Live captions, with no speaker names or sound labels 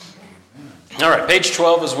All right, page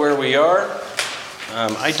 12 is where we are.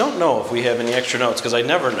 I don't know if we have any extra notes because I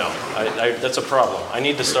never know. That's a problem. I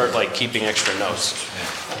need to start keeping extra notes.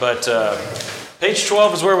 But page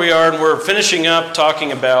 12 is where we are, and we're finishing up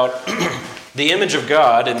talking about the image of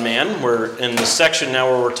God in man. We're in the section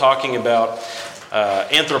now where we're talking about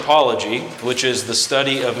anthropology, which is the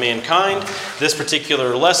study of mankind. This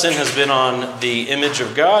particular lesson has been on the image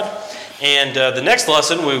of God. And the next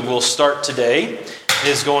lesson we will start today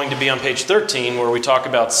is going to be on page 13, where we talk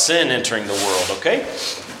about sin entering the world, okay?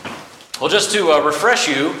 Well, just to refresh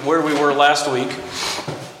you where we were last week,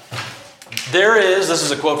 this is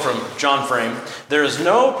a quote from John Frame, there is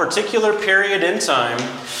no particular period in time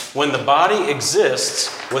when the body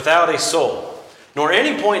exists without a soul, nor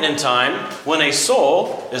any point in time when a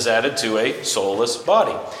soul is added to a soulless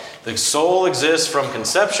body. The soul exists from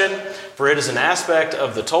conception, for it is an aspect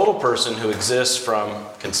of the total person who exists from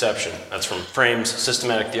conception. That's from Frame's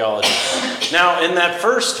Systematic Theology. Now, in that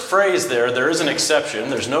first phrase there is an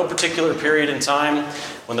exception. There's no particular period in time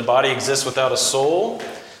when the body exists without a soul.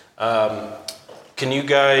 Can you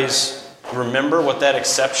guys remember what that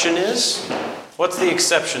exception is? What's the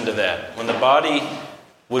exception to that? When the body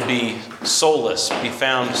would be soulless, be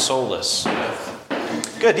found soulless.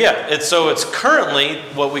 Good, yeah. So it's currently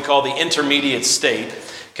what we call the intermediate state.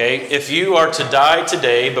 Okay, if you are to die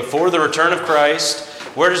today before the return of Christ,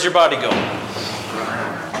 where does your body go?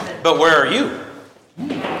 But where are you?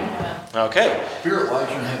 Okay. Spirit lies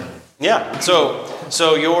in heaven. Yeah.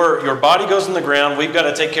 So your body goes in the ground. We've got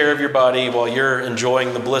to take care of your body while you're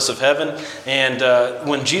enjoying the bliss of heaven. And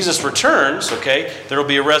when Jesus returns, okay, there will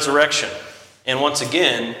be a resurrection. And once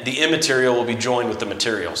again, the immaterial will be joined with the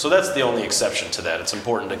material. So that's the only exception to that. It's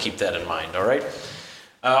important to keep that in mind, all right?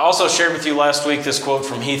 Also shared with you last week this quote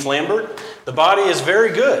from Heath Lambert. The body is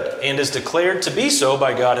very good and is declared to be so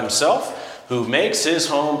by God himself, who makes his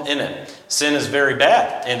home in it. Sin is very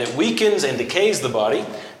bad, and it weakens and decays the body.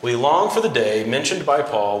 We long for the day mentioned by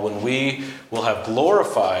Paul when we will have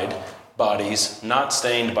glorified bodies not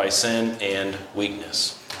stained by sin and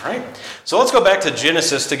weakness. All right, so let's go back to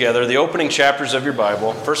Genesis together, the opening chapters of your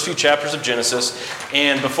Bible, first few chapters of Genesis.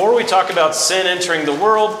 And before we talk about sin entering the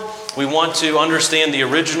world, we want to understand the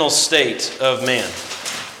original state of man.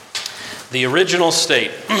 The original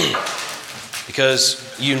state.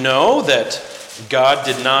 Because you know that God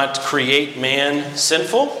did not create man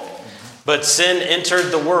sinful, but sin entered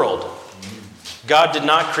the world. God did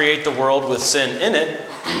not create the world with sin in it.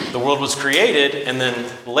 The world was created, and then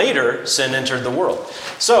later sin entered the world.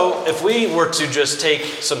 So if we were to just take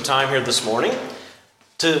some time here this morning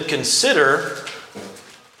to consider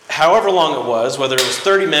however long it was, whether it was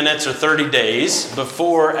 30 minutes or 30 days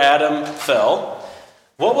before Adam fell,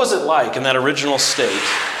 what was it like in that original state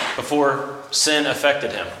before sin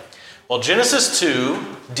affected him? Well, Genesis 2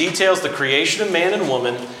 details the creation of man and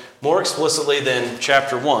woman more explicitly than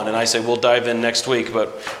chapter 1. And I say we'll dive in next week,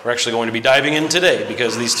 but we're actually going to be diving in today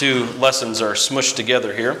because these two lessons are smushed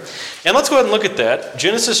together here. And let's go ahead and look at that.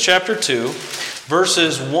 Genesis chapter 2,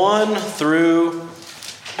 verses 1 through...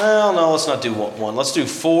 Well, no, let's not do 1. Let's do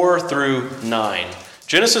 4 through 9.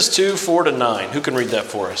 Genesis 2, 4 to 9. Who can read that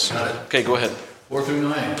for us? Okay, go ahead. 4 through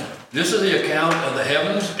 9. This is the account of the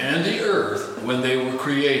heavens and the earth when they were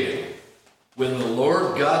created. When the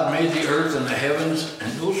Lord God made the earth and the heavens,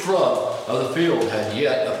 and no shrub of the field had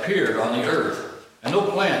yet appeared on the earth, and no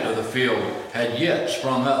plant of the field had yet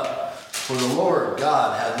sprung up. For the Lord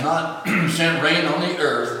God had not sent rain on the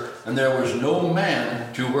earth, and there was no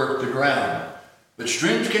man to work the ground. But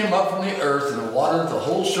streams came up from the earth and watered the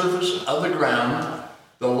whole surface of the ground.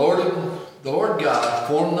 The Lord God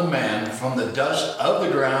formed the man from the dust of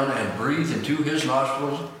the ground and breathed into his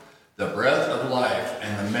nostrils the breath of life,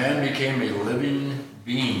 and the man became a living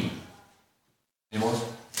being. Any more?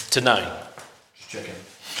 To 9. Just checking.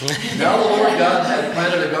 Now the Lord God had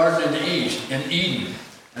planted a garden in the east, in Eden,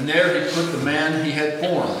 and there he put the man he had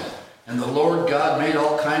formed. And the Lord God made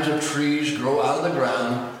all kinds of trees grow out of the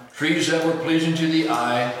ground, trees that were pleasing to the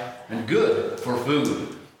eye and good for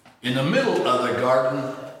food. In the middle of the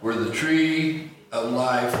garden were the tree of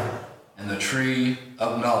life and the tree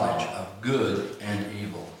of knowledge of good and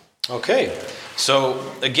evil. Okay, so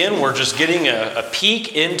again, we're just getting a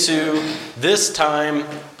peek into this time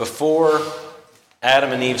before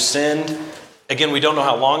Adam and Eve sinned. Again, we don't know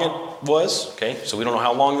how long it was, okay? So we don't know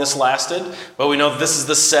how long this lasted, but we know that this is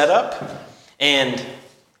the setup. And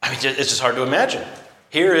I mean, it's just hard to imagine.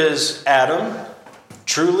 Here is Adam,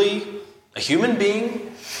 truly a human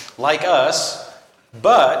being like us,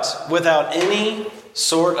 but without any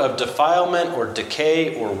sort of defilement or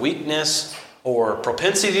decay or weakness or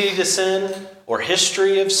propensity to sin or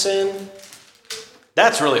history of sin.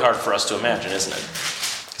 That's really hard for us to imagine, isn't it?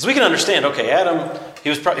 Because we can understand, okay, Adam, he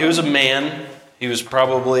was a man. He was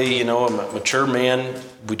probably, a mature man.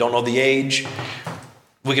 We don't know the age.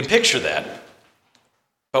 We can picture that.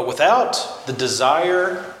 But without the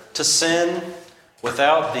desire to sin,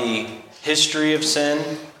 without the history of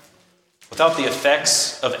sin, without the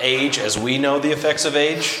effects of age as we know the effects of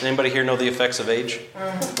age. Anybody here know the effects of age?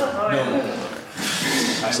 No.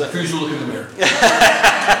 I refuse to look in the mirror.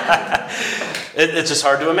 It's just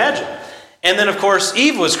hard to imagine. And then, of course,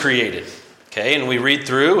 Eve was created. Okay, and we read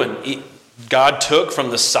through, and God took from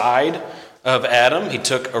the side of Adam. He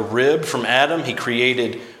took a rib from Adam. He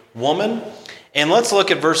created woman. And let's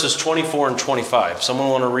look at verses 24 and 25. Someone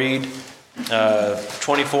want to read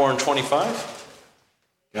 24 and 25?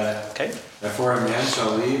 Got it. Okay. Therefore a man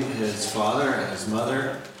shall leave his father and his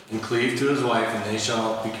mother and cleave to his wife, and they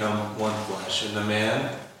shall become one flesh. And the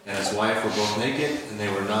man and his wife were both naked, and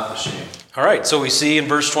they were not ashamed. All right, so we see in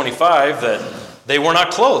verse 25 that they were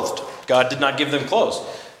not clothed. God did not give them clothes.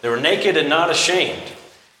 They were naked and not ashamed.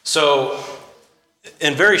 So,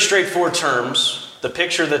 in very straightforward terms, the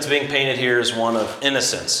picture that's being painted here is one of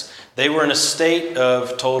innocence. They were in a state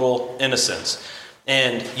of total innocence.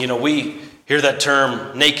 And, we hear that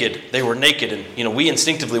term naked. They were naked, and we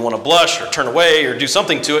instinctively want to blush or turn away or do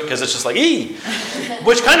something to it because it's just like, ee!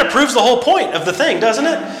 Which kind of proves the whole point of the thing, doesn't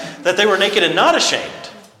it? That they were naked and not ashamed.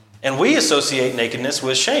 And we associate nakedness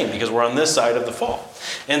with shame because we're on this side of the fall.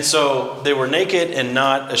 And so they were naked and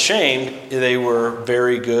not ashamed. They were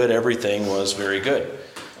very good. Everything was very good.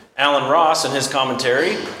 Alan Ross, in his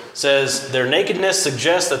commentary, says their nakedness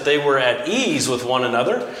suggests that they were at ease with one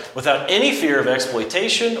another without any fear of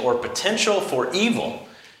exploitation or potential for evil.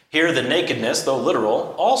 Here, the nakedness, though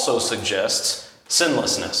literal, also suggests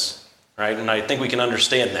sinlessness, right? And I think we can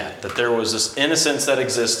understand that there was this innocence that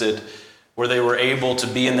existed where they were able to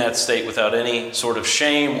be in that state without any sort of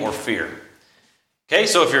shame or fear. Okay,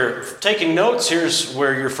 so if you're taking notes, here's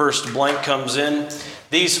where your first blank comes in.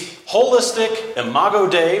 These holistic imago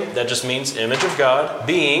Dei, that just means image of God,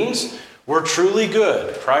 beings were truly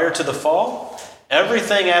good. Prior to the fall,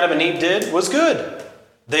 everything Adam and Eve did was good.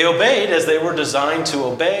 They obeyed as they were designed to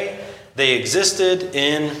obey. They existed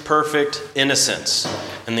in perfect innocence.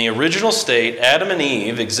 In the original state, Adam and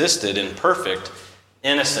Eve existed in perfect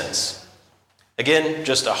innocence. Again,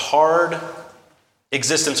 just a hard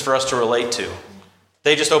existence for us to relate to.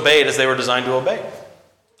 They just obeyed as they were designed to obey.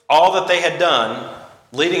 All that they had done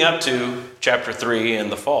leading up to chapter 3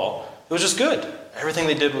 and the fall, it was just good. Everything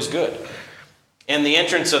they did was good. And the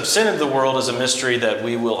entrance of sin into the world is a mystery that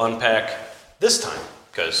we will unpack this time,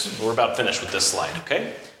 because we're about finished with this slide,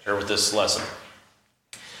 okay? Or with this lesson.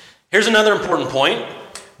 Here's another important point.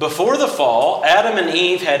 Before the fall, Adam and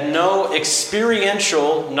Eve had no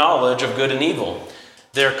experiential knowledge of good and evil.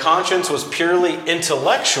 Their conscience was purely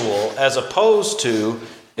intellectual as opposed to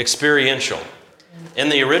experiential. In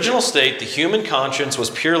the original state, the human conscience was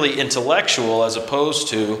purely intellectual as opposed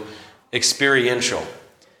to experiential.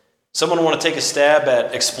 Someone want to take a stab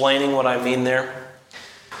at explaining what I mean there?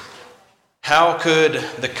 How could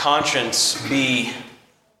the conscience be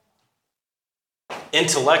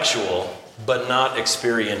intellectual but not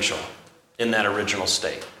experiential in that original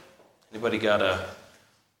state? Anybody got a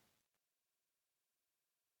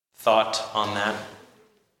thought on that?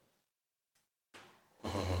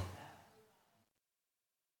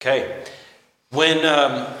 Okay. When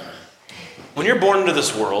you're born into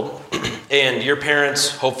this world and your parents,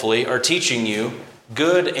 hopefully, are teaching you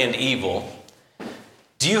good and evil,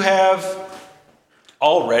 do you have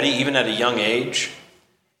already, even at a young age,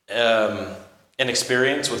 an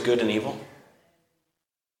experience with good and evil?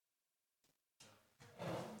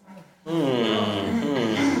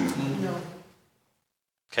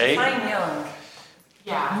 Okay. I'm young.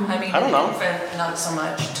 Yeah. I don't know. Infant, not so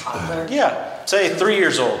much. Toddler. Yeah. Say 3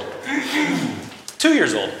 years old. 2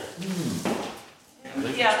 years old.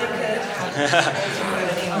 Yeah, they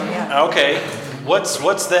could. Okay.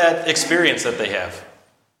 What's that experience that they have?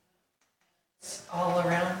 It's all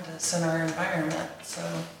around us in our environment. So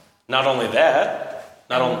Not only that,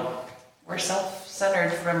 we're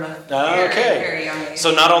self-centered from a okay. very young age.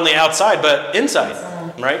 So not only outside, but inside,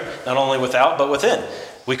 right? Not only without, but within.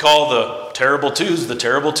 We call the terrible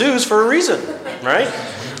twos for a reason, right?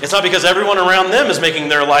 It's not because everyone around them is making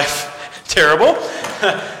their life terrible.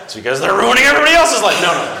 It's because they're ruining everybody else's life.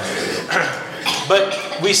 No.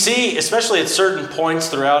 But we see, especially at certain points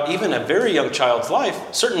throughout even a very young child's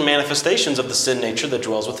life, certain manifestations of the sin nature that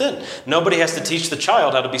dwells within. Nobody has to teach the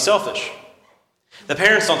child how to be selfish. The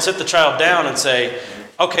parents don't sit the child down and say,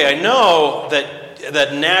 okay, I know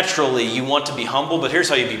that naturally you want to be humble, but here's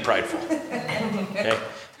how you be prideful. Okay?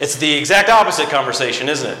 It's the exact opposite conversation,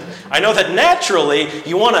 isn't it? I know that naturally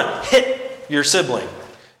you want to hit your sibling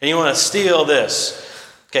and you want to steal this.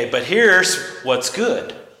 Okay, but here's what's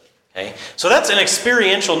good. Okay, so that's an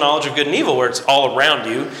experiential knowledge of good and evil where it's all around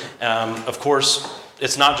you. Of course,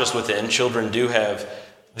 it's not just within. Children do have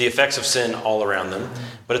the effects of sin all around them,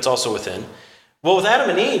 but it's also within. Well, with Adam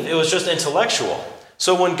and Eve, it was just intellectual.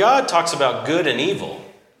 So when God talks about good and evil,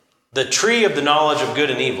 the tree of the knowledge of good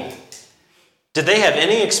and evil, did they have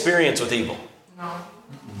any experience with evil? No.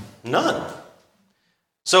 None.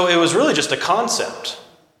 So it was really just a concept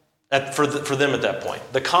for them at that point.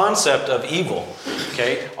 The concept of evil.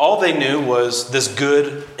 Okay, all they knew was this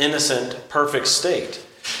good, innocent, perfect state.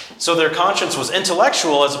 So their conscience was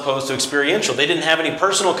intellectual as opposed to experiential. They didn't have any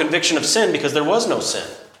personal conviction of sin because there was no sin.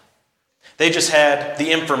 They just had the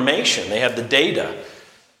information. They had the data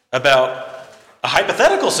about a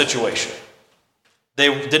hypothetical situation. They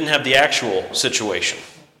didn't have the actual situation.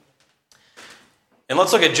 And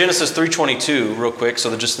let's look at Genesis 3:22 real quick,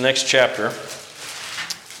 so just the next chapter.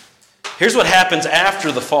 Here's what happens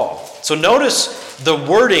after the fall. So notice the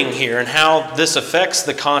wording here and how this affects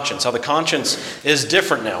the conscience, how the conscience is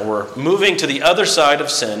different now. We're moving to the other side of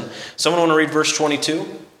sin. Someone want to read verse 22?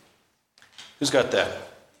 Who's got that?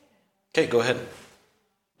 Okay, go ahead.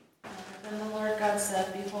 Then the Lord God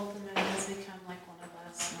said, Behold, the man has become like one of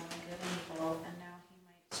us, knowing good and evil, and now he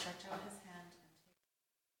might stretch out his hand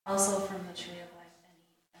and take also from the tree of life and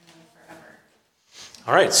eat and live forever.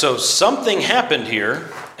 All right, so something happened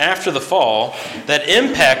here after the fall that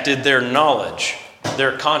impacted their knowledge,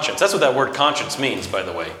 their conscience. That's what that word conscience means, by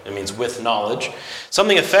the way. It means with knowledge.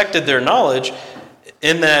 Something affected their knowledge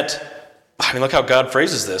in that, look how God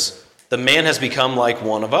phrases this. The man has become like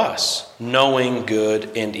one of us, knowing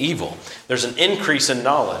good and evil. There's an increase in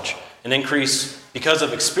knowledge, an increase because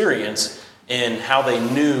of experience in how they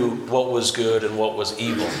knew what was good and what was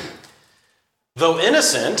evil. Though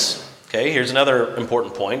innocent, okay, here's another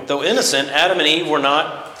important point. Though innocent, Adam and Eve were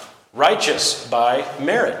not righteous by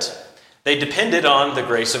merit. They depended on the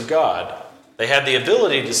grace of God. They had the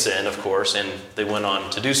ability to sin, of course, and they went on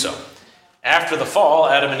to do so. After the fall,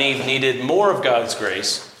 Adam and Eve needed more of God's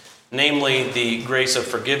grace, namely the grace of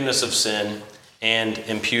forgiveness of sin and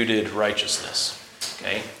imputed righteousness.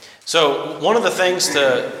 Okay? So one of the things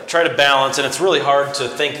to try to balance, and it's really hard to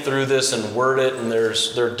think through this and word it, and there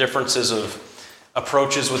are differences of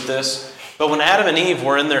approaches with this, but when Adam and Eve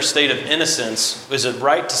were in their state of innocence, is it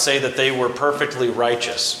right to say that they were perfectly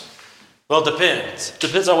righteous? Well, it depends. It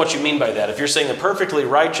depends on what you mean by that. If you're saying they're perfectly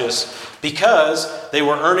righteous because they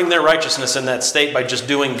were earning their righteousness in that state by just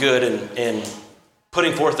doing good and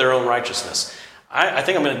putting forth their own righteousness, I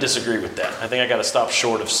think I'm going to disagree with that. I think I got to stop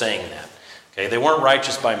short of saying that. Okay, they weren't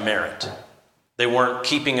righteous by merit. They weren't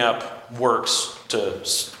keeping up works to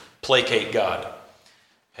placate God.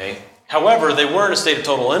 Okay. However, they were in a state of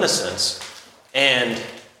total innocence, and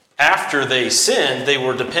after they sinned, they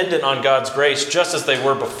were dependent on God's grace just as they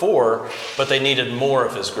were before, but they needed more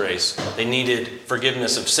of His grace. They needed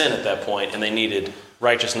forgiveness of sin at that point, and they needed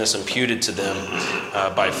righteousness imputed to them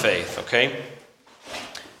by faith. Okay.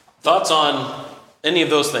 Thoughts on any of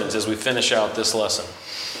those things as we finish out this lesson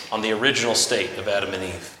on the original state of Adam and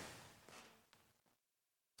Eve?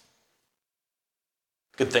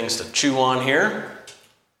 Good things to chew on here.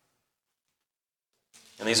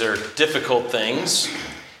 And these are difficult things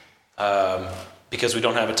because we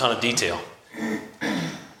don't have a ton of detail.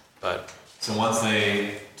 But so once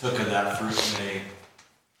they took of that fruit and they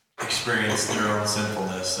experienced their own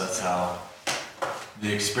sinfulness, that's how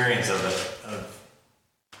the experience of it, of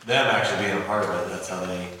them actually being a part of it, that's how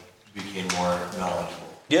they became more knowledgeable.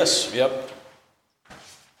 yes, yep.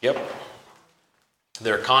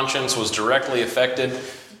 Their conscience was directly affected,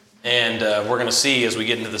 and we're going to see as we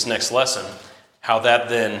get into this next lesson how that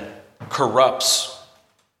then corrupts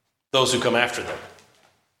those who come after them.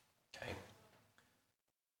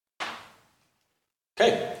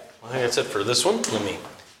 Okay, well, I think that's it for this one. Let me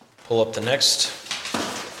pull up the next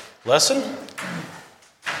lesson.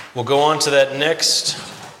 We'll go on to that next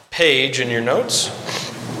page in your notes.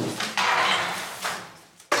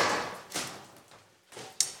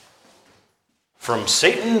 From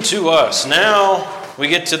Satan to us. Now we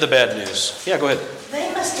get to the bad news. Yeah, go ahead.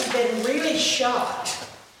 They must have been really shocked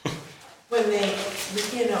when they,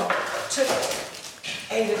 took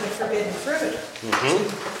ate of the forbidden fruit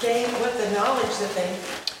to gain what the knowledge that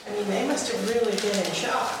they must have really been in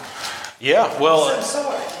shock. Yeah, well, Of some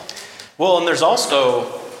sort. well, and there's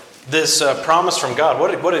also this promise from God.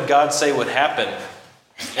 What did God say would happen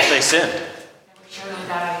if they sinned? They would surely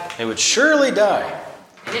die. They would surely die.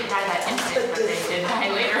 They didn't die that instant, but they did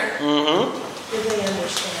die later. Mm-hmm. Did they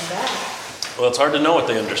understand that? Well, it's hard to know what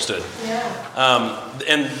they understood. Yeah.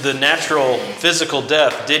 And the natural physical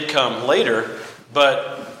death did come later,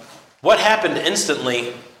 but what happened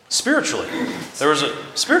instantly spiritually? There was a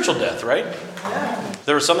spiritual death, right? Yeah.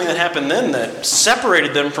 There was something that happened then that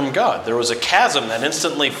separated them from God. There was a chasm that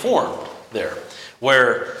instantly formed there,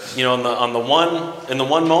 where, you know, in the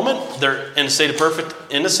one moment, they're in a state of perfect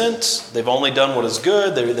innocence. They've only done what is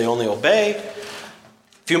good. They only obey.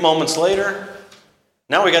 A few moments later,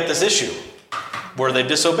 now we got this issue where they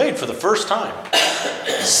disobeyed for the first time.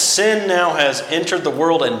 Sin now has entered the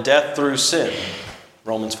world, and death through sin.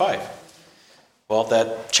 Romans 5. Well,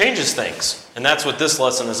 that changes things, and that's what this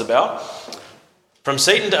lesson is about. From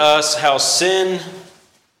Satan to us, how sin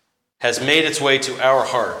has made its way to our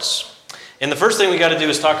hearts. And the first thing we got to do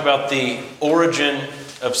is talk about the origin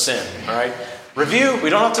of sin. All right? Review. We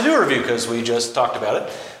don't have to do a review because we just talked about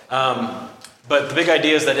it. But the big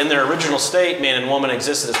idea is that in their original state, man and woman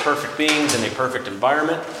existed as perfect beings in a perfect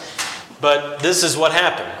environment. But this is what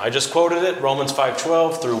happened. I just quoted it, Romans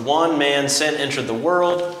 5:12. Through one man, sin entered the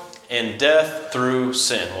world, and death through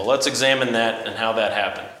sin. Well, let's examine that and how that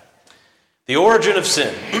happened. The origin of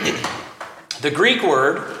sin. The Greek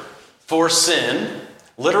word for sin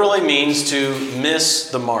literally means to miss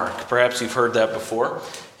the mark. Perhaps you've heard that before.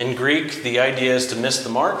 In Greek, the idea is to miss the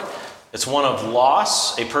mark. It's one of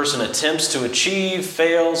loss. A person attempts to achieve,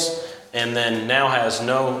 fails, and then now has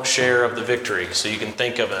no share of the victory. So you can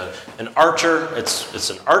think of an archer. It's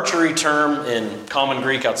an archery term in common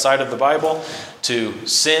Greek outside of the Bible. To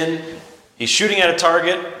sin, he's shooting at a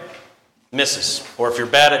target, misses. Or if you're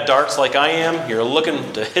bad at darts like I am, you're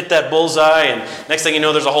looking to hit that bullseye, and next thing you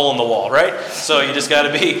know, there's a hole in the wall, right? So you just got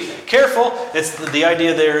to be careful. It's the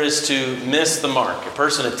idea there is to miss the mark. A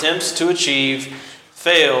person attempts to achieve,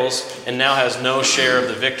 fails, and now has no share of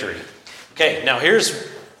the victory. Okay, now here's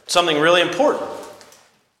something really important.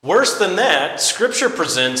 Worse than that, Scripture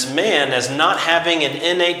presents man as not having an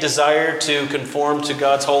innate desire to conform to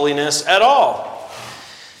God's holiness at all.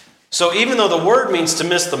 So even though the word means to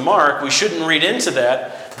miss the mark, we shouldn't read into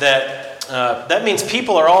that means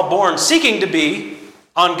people are all born seeking to be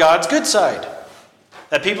on God's good side.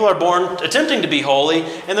 That people are born attempting to be holy,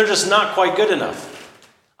 and they're just not quite good enough.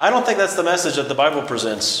 I don't think that's the message that the Bible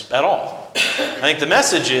presents at all. I think the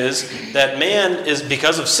message is that man is,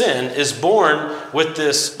 because of sin, is born with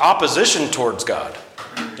this opposition towards God.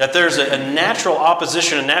 That there's a natural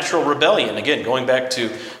opposition, a natural rebellion. Again, going back to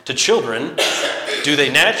children, do they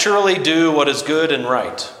naturally do what is good and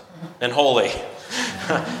right and holy?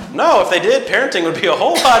 No, if they did, parenting would be a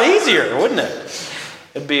whole lot easier, wouldn't it?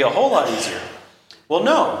 It'd be a whole lot easier. Well,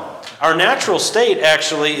 no. Our natural state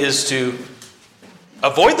actually is to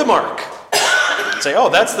avoid the mark. Say, oh,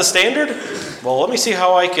 that's the standard? Well, let me see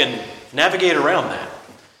how I can navigate around that.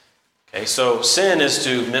 Okay, so sin is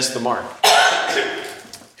to miss the mark.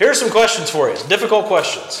 Here are some questions for you. Difficult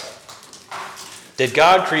questions. Did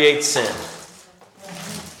God create sin?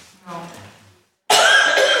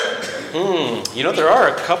 You know, there are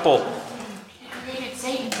a couple. He created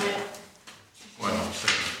Satan, but Well, no,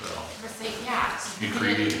 Satan fell. Satan, yeah. He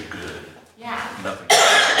created good. Yeah. Nothing.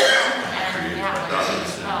 And yeah, when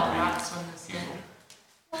Jesus fell, that's when the sin.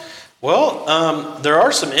 Well, there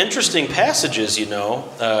are some interesting passages, you know.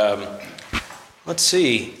 Let's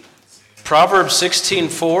see. Proverbs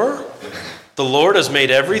 16:4. The Lord has made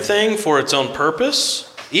everything for its own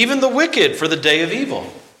purpose, even the wicked for the day of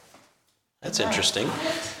evil. That's interesting.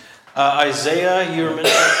 Isaiah, you were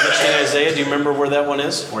mentioning Isaiah. Do you remember where that one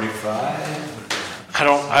is? 45.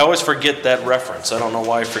 I always forget that reference. I don't know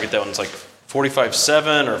why I forget that one. It's like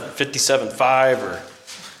 45:7 or 57:5 or...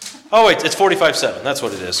 Oh, wait, it's 45:7. That's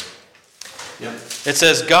what it is. Yep. It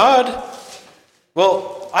says, God...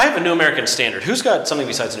 Well, I have a New American Standard. Who's got something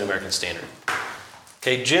besides a New American Standard?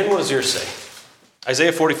 Okay, Jen, what does yours say?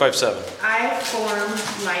 Isaiah 45:7. I form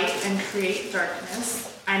light and create darkness.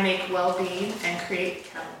 I make well-being and create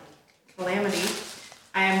calamity.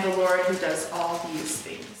 I am the Lord who does all these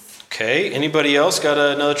things. Okay, anybody else got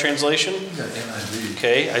another translation? Yeah, NIV.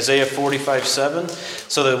 Okay, Isaiah 45:7.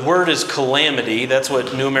 So the word is calamity. That's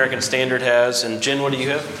what New American Standard has. And Jen, what do you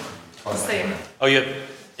have? Same. Oh, you have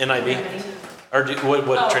NIV? Or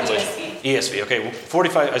what translation? ESV. Okay,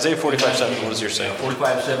 Isaiah 45:7. What does yours say?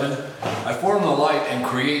 45:7. I form the light and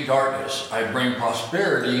create darkness. I bring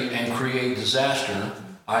prosperity and create disaster.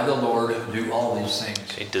 I, the Lord, do all these things.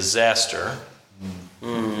 Okay, disaster. You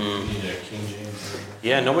need a King James.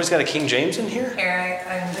 Yeah, nobody's got a King James in here? Eric,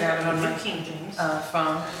 I can grab it on my King James.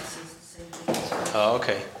 phone. Oh,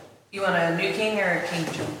 okay. You want a New King or a King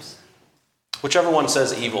James? Whichever one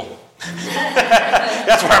says evil.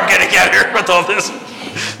 That's where I'm getting at here with all this.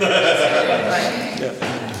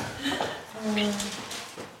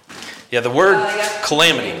 Yeah, the word Yeah,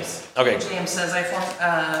 calamity. James. Okay. James says,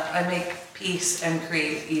 I make peace and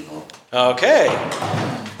create evil. Okay.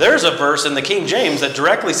 There's a verse in the King James that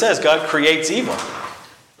directly says God creates evil.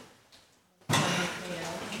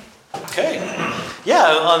 Okay.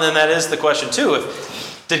 Yeah, and then that is the question too.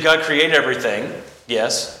 Did God create everything?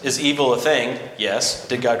 Yes. Is evil a thing? Yes.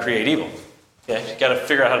 Did God create evil? Okay, you got to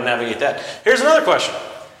figure out how to navigate that. Here's another question.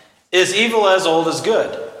 Is evil as old as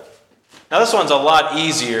good? Now this one's a lot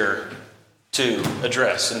easier to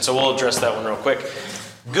address, and so we'll address that one real quick.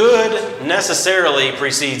 Good necessarily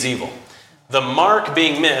precedes evil. The mark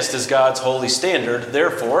being missed is God's holy standard.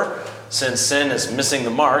 Therefore, since sin is missing the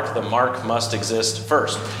mark must exist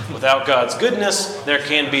first. Without God's goodness, there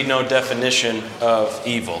can be no definition of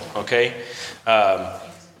evil. Okay?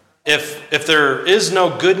 If there is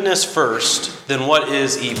no goodness first, then what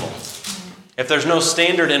is evil? If there's no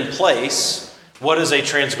standard in place, what is a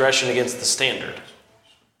transgression against the standard?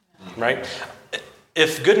 Right?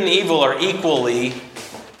 If good and evil are equally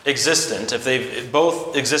existent, if they've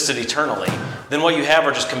both existed eternally, then what you have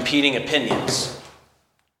are just competing opinions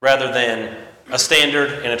rather than a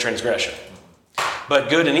standard and a transgression. But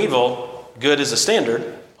good and evil, good is a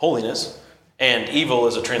standard, holiness, and evil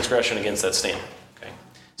is a transgression against that standard. Okay?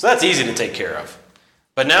 So that's easy to take care of.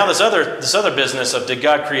 But now this other business of did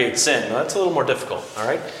God create sin? Well, that's a little more difficult. All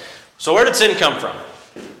right. So where did sin come from?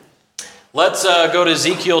 Let's go to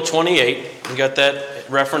Ezekiel 28. You got that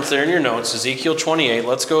reference there in your notes, Ezekiel 28.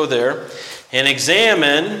 Let's go there and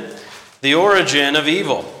examine the origin of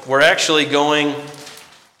evil. We're actually going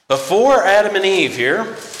before Adam and Eve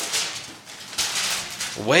here,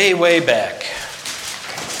 way, way back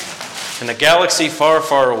in a galaxy far,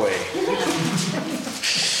 far away.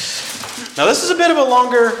 Now this is a bit of a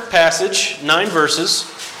longer passage, 9 verses.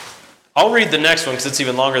 I'll read the next one because it's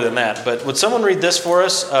even longer than that. But would someone read this for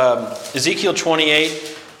us? Ezekiel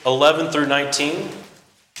 28, 11 through 19.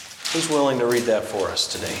 Who's willing to read that for us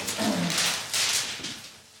today?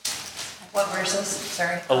 What verses?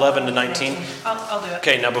 Sorry. 11 to 19. I'll do it.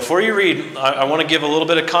 Okay, now before you read, I want to give a little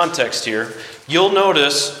bit of context here. You'll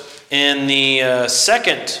notice in the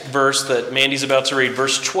second verse that Mandy's about to read,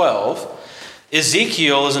 verse 12,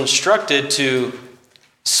 Ezekiel is instructed to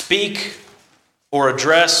speak or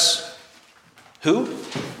address who?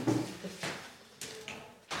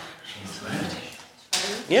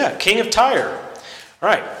 Yeah, king of Tyre. All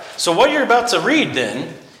right, so what you're about to read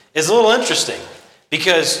then is a little interesting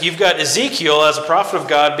because you've got Ezekiel as a prophet of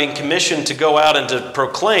God being commissioned to go out and to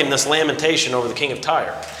proclaim this lamentation over the king of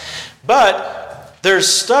Tyre. But there's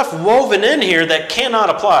stuff woven in here that cannot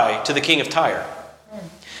apply to the king of Tyre.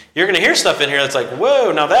 You're going to hear stuff in here that's like,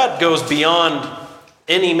 whoa, now that goes beyond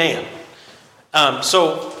any man.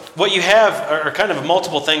 So what you have are kind of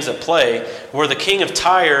multiple things at play where the king of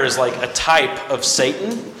Tyre is like a type of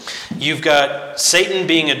Satan. You've got Satan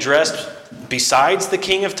being addressed besides the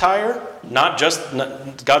king of Tyre.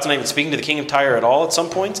 God's not even speaking to the king of Tyre at all at some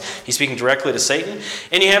points. He's speaking directly to Satan.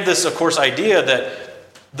 And you have this, of course, idea that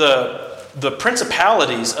the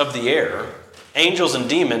principalities of the air, angels and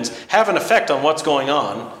demons, have an effect on what's going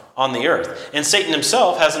on the earth. And Satan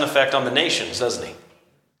himself has an effect on the nations, doesn't he?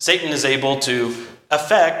 Satan is able to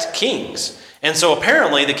affect kings. And so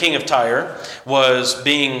apparently the king of Tyre was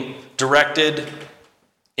being directed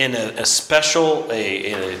in a special,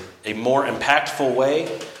 a more impactful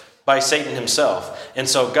way by Satan himself. And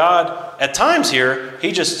so God, at times here,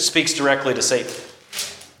 he just speaks directly to Satan.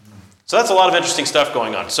 So that's a lot of interesting stuff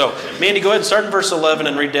going on. So, Mandy, go ahead and start in verse 11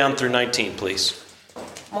 and read down through 19, please.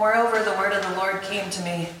 Moreover, the word of the Lord came to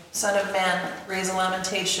me, Son of man, raise a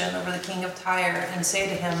lamentation over the king of Tyre, and say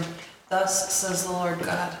to him, Thus says the Lord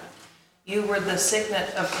God, you were the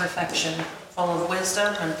signet of perfection, full of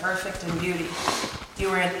wisdom and perfect in beauty. You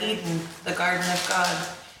were in Eden, the garden of God.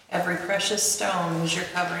 Every precious stone was your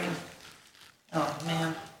covering. Oh,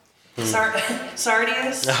 man.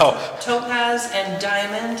 Sardius, topaz and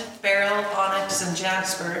diamond, beryl, onyx and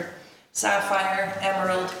jasper, sapphire,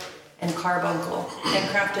 emerald, and carbuncle, and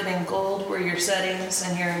crafted in gold were your settings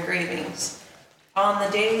and your engravings. On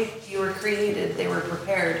the day you were created, they were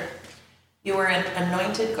prepared. You were an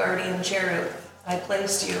anointed guardian cherub. I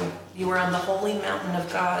placed you. You were on the holy mountain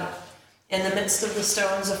of God. In the midst of the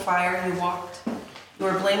stones of fire you walked. You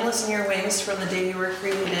were blameless in your ways from the day you were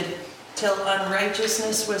created, till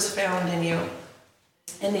unrighteousness was found in you.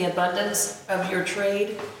 In the abundance of your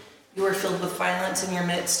trade, you were filled with violence in your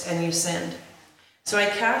midst, and you sinned. So I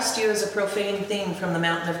cast you as a profane thing from the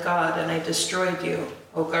mountain of God, and I destroyed you,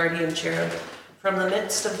 O guardian cherub, from the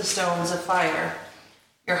midst of the stones of fire.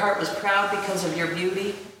 Your heart was proud because of your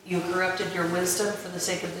beauty. You corrupted your wisdom for the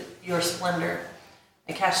sake of your splendor.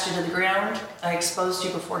 I cast you to the ground. I exposed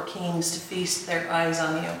you before kings to feast their eyes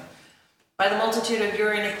on you. By the multitude of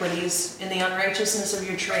your iniquities, in the unrighteousness of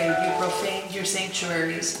your trade, you profaned your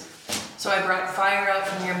sanctuaries. So I brought fire out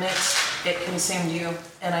from your midst, it consumed you,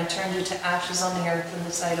 and I turned you to ashes on the earth in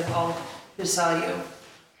the sight of all who saw you.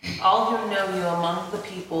 All who know you among the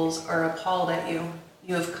peoples are appalled at you.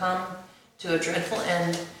 You have come to a dreadful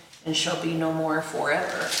end and shall be no more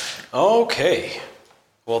forever. Okay.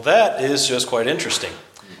 Well, that is just quite interesting.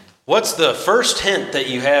 What's the first hint that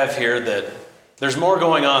you have here that there's more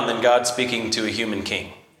going on than God speaking to a human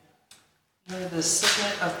king? You're the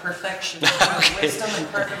signet of perfection, of wisdom and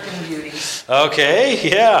perfect in beauty. Okay,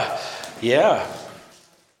 yeah.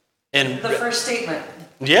 And The first statement.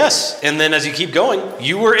 yes, and then as you keep going,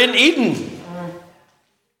 you were in Eden,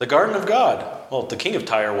 the garden of God. Well, the king of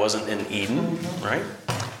Tyre wasn't in Eden, right?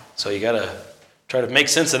 So you got to try to make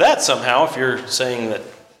sense of that somehow if you're saying that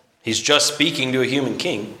he's just speaking to a human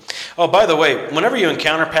king. Oh, by the way, whenever you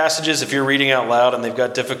encounter passages, if you're reading out loud and they've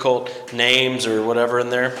got difficult names or whatever in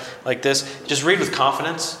there like this, just read with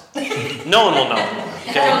confidence. No one will know.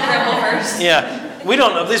 Okay? Don't crumble first. Yeah, we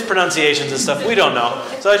don't know these pronunciations and stuff. We don't know.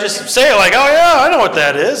 So I just say it like, oh yeah, I know what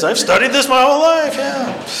that is. I've studied this my whole life.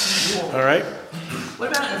 Yeah. All right.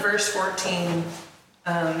 What about in verse 14?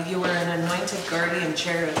 You were an anointed guardian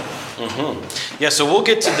cherub. Yeah, so we'll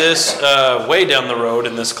get to this way down the road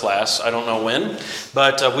in this class. I don't know when,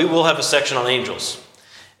 but we will have a section on angels.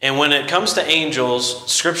 And when it comes to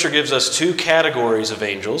angels, Scripture gives us two categories of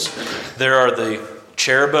angels. There are the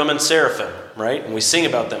cherubim and seraphim, right? And we sing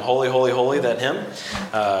about them. Holy, holy, holy, that hymn.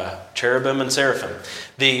 Cherubim and seraphim.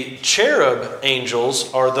 The cherub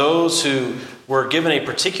angels are those who were given a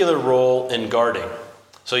particular role in guarding.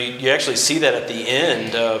 So you actually see that at the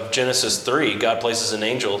end of Genesis 3. God places an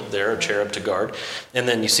angel there, a cherub to guard. And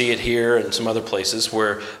then you see it here and some other places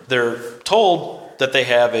where they're told that they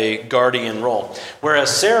have a guardian role.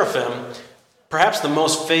 Whereas seraphim, perhaps the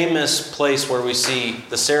most famous place where we see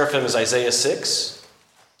the seraphim is Isaiah 6.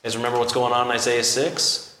 You guys remember what's going on in Isaiah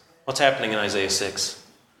 6? What's happening in Isaiah 6?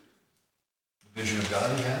 The vision of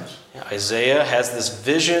God he has? Yeah, Isaiah has this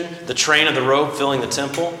vision, the train of the robe filling the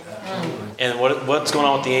temple. Absolutely. And what's going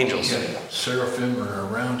on with the angels? Yeah, seraphim are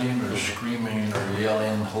around him, or screaming, or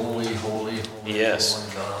yelling, holy, holy, holy, Yes.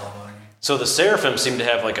 Lord God Almighty. So the seraphim seem to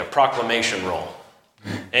have like a proclamation role.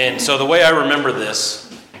 And so the way I remember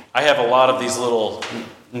this, I have a lot of these little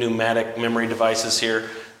pneumatic memory devices here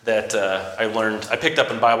that I picked up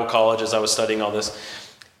in Bible college as I was studying all this.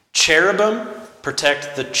 Cherubim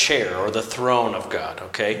protect the chair or the throne of God,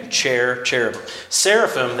 okay? Cherubim.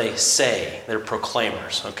 Seraphim, they say, they're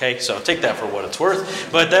proclaimers, okay? So take that for what it's worth.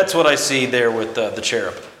 But that's what I see there with the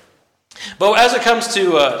cherub. But as it comes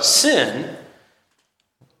to sin,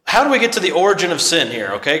 how do we get to the origin of sin here,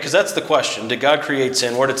 okay? Because that's the question. Did God create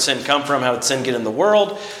sin? Where did sin come from? How did sin get in the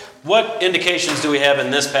world? What indications do we have in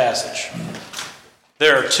this passage?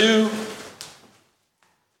 There are two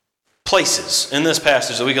places in this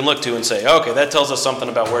passage that we can look to and say, okay, that tells us something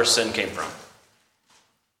about where sin came from.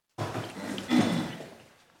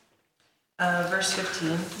 Verse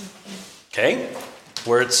 15. Okay,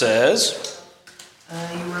 where it says,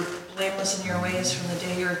 You were blameless in your ways from the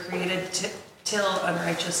day you were created till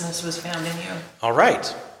unrighteousness was found in you. all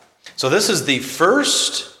right. So this is the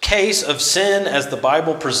first case of sin as the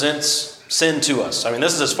Bible presents sin to us. I mean,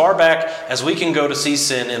 this is as far back as we can go to see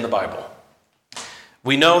sin in the Bible.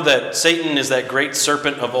 We know that Satan is that great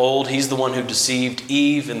serpent of old. He's the one who deceived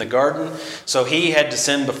Eve in the garden. So he had to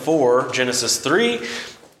sin before Genesis 3.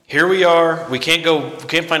 Here we are. We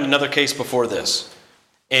can't find another case before this.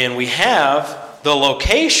 And we have the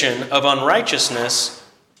location of unrighteousness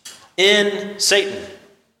in Satan.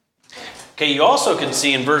 Okay, you also can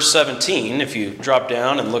see in verse 17, if you drop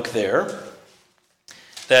down and look there,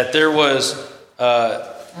 that there was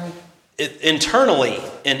internally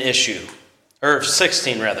an issue. Or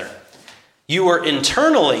 16 rather. You were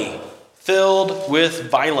internally filled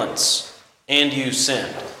with violence and you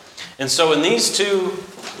sinned. And so in these two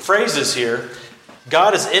phrases here,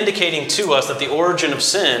 God is indicating to us that the origin of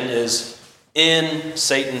sin is in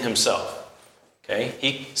Satan himself.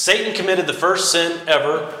 Okay? Satan committed the first sin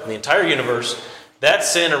ever in the entire universe. That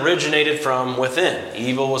sin originated from within.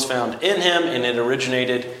 Evil was found in him and it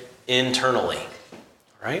originated internally.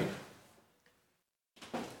 Right?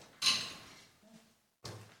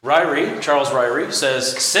 Charles Ryrie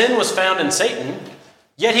says, sin was found in Satan,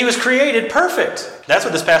 yet he was created perfect. That's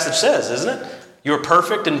what this passage says, isn't it? You are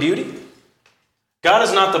perfect in beauty. God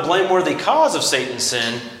is not the blameworthy cause of Satan's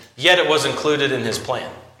sin, yet it was included in his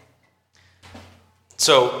plan.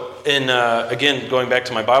 So, again, going back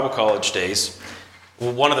to my Bible college days,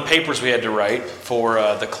 one of the papers we had to write for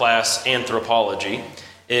the class anthropology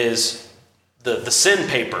is the sin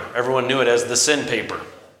paper. Everyone knew it as the sin paper,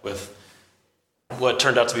 with what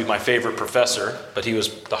turned out to be my favorite professor, but he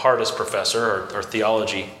was the hardest professor, or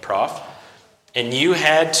theology prof. And you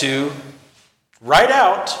had to write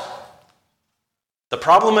out the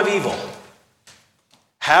problem of evil.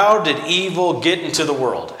 How did evil get into the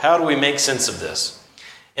world? How do we make sense of this?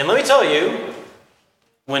 And let me tell you,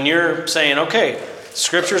 when you're saying, okay,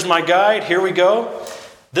 Scripture's my guide, here we go,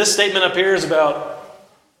 this statement up here is about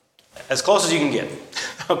as close as you can get.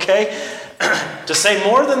 Okay? To say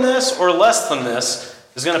more than this or less than this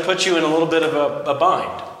is going to put you in a little bit of a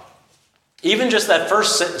bind. Even just that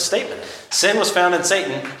first statement. Sin was found in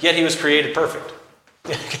Satan, yet he was created perfect.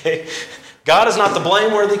 Okay? God is not the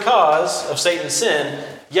blameworthy cause of Satan's sin,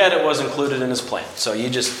 yet it was included in his plan. So you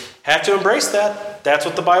just have to embrace that. That's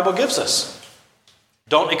what the Bible gives us.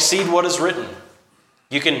 Don't exceed what is written.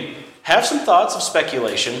 You can have some thoughts of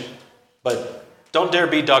speculation, but don't dare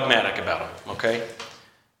be dogmatic about them, okay?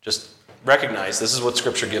 Just recognize this is what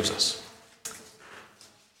Scripture gives us.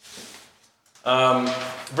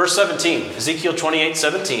 Verse 17, Ezekiel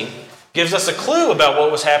 28:17, gives us a clue about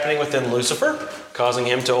what was happening within Lucifer, causing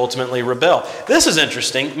him to ultimately rebel. This is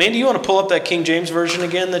interesting. Mandy, you want to pull up that King James Version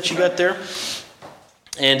again that you got there?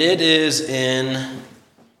 And it is in,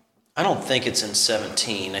 I don't think it's in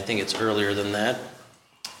 17. I think it's earlier than that.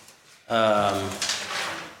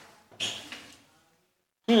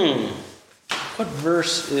 What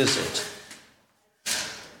verse is it?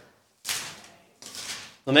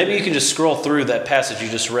 Well, maybe you can just scroll through that passage you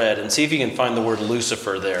just read and see if you can find the word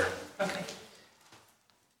Lucifer there. Okay.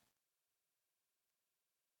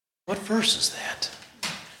 What verse is that?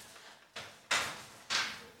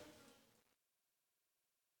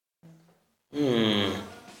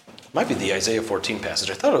 Might be the Isaiah 14 passage.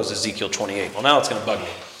 I thought it was Ezekiel 28. Well, now it's going to bug me.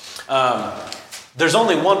 There's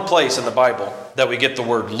only one place in the Bible that we get the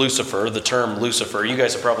word Lucifer, the term Lucifer. You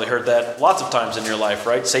guys have probably heard that lots of times in your life,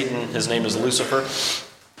 right? Satan, his name is Lucifer.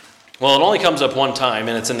 Well, it only comes up one time,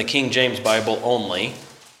 and it's in the King James Bible only.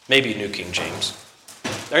 Maybe New King James.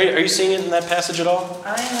 Are you seeing it in that passage at all?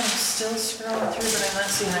 I am still scrolling through, but I'm not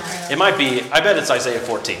seeing it right now. It might be. I bet it's Isaiah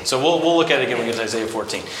 14. So we'll look at it again when we get to Isaiah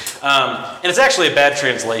 14. And it's actually a bad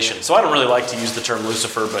translation. So I don't really like to use the term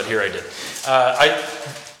Lucifer, but here I did.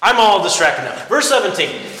 I'm all distracted now. Verse 17.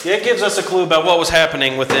 It gives us a clue about what was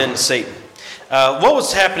happening within Satan. What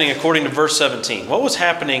was happening according to verse 17? What was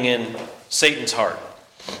happening in Satan's heart?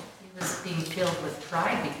 He was being filled with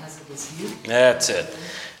pride because of his youth. That's it.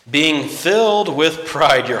 Being filled with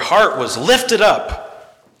pride. Your heart was lifted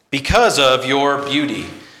up because of your beauty.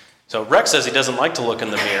 So Rex says he doesn't like to look in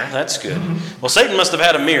the mirror. That's good. Well, Satan must have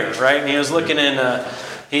had a mirror, right? And he was looking in,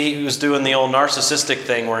 he was doing the old narcissistic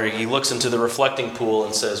thing where he looks into the reflecting pool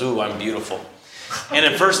and says, ooh, I'm beautiful. And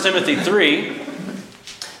in 1 Timothy 3,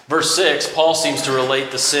 verse 6, Paul seems to relate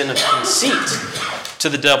the sin of conceit to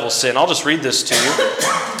the devil's sin. I'll just read this to you.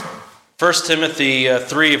 1 Timothy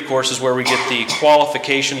 3, of course, is where we get the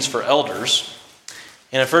qualifications for elders.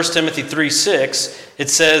 And in 1 Timothy 3:6, it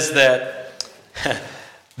says that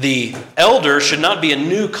the elder should not be a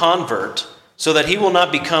new convert, so that he will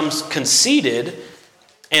not become conceited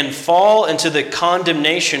and fall into the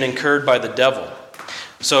condemnation incurred by the devil.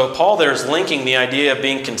 So Paul there is linking the idea of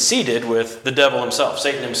being conceited with the devil himself,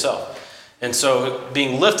 Satan himself. And so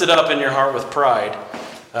being lifted up in your heart with pride,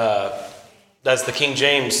 as the King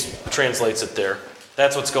James translates it there,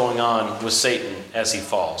 that's what's going on with Satan as he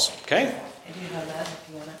falls. Okay? I do have that if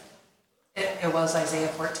you want it. It was Isaiah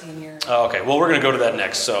 14 here. Oh, okay. Well, we're going to go to that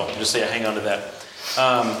next, so just hang on to that.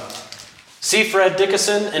 C. Fred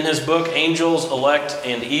Dickinson, in his book, Angels, Elect,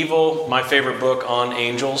 and Evil, my favorite book on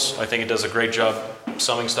angels. I think it does a great job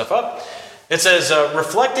summing stuff up. It says,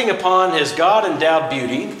 reflecting upon his God-endowed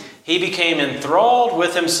beauty, he became enthralled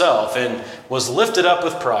with himself and was lifted up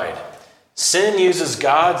with pride. Sin uses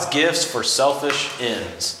God's gifts for selfish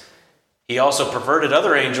ends. He also perverted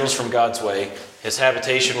other angels from God's way. His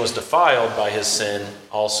habitation was defiled by his sin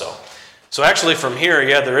also. So actually from here,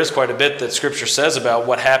 there is quite a bit that Scripture says about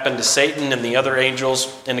what happened to Satan and the other angels.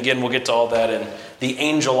 And again, we'll get to all that in the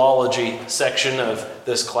angelology section of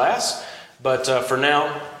this class. But for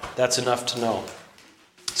now, that's enough to know.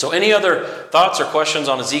 So any other thoughts or questions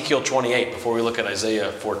on Ezekiel 28 before we look at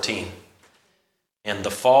Isaiah 14? And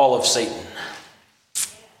the fall of Satan.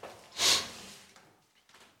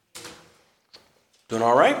 Doing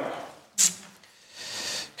all right?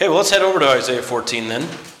 Okay, well, let's head over to Isaiah 14 then.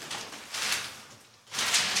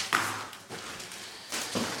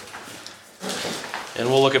 And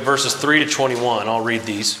we'll look at verses 3 to 21. I'll read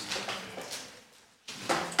these.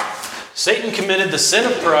 Satan committed the sin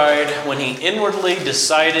of pride when he inwardly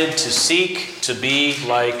decided to seek to be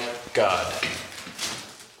like God.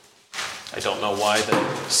 I don't know why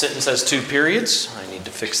the sentence has 2 periods. I need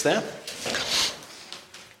to fix that.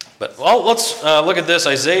 But let's look at this.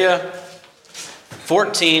 Isaiah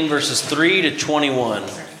 14, verses 3 to 21.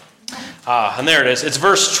 And there it is. It's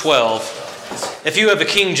verse 12. If you have a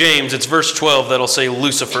King James, it's verse 12 that'll say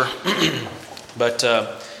Lucifer. But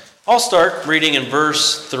I'll start reading in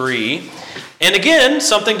verse 3. And again,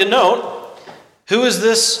 something to note. Who is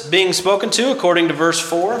this being spoken to according to verse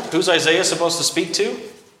 4? Who's Isaiah supposed to speak to?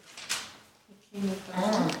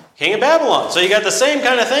 King of Babylon. So you got the same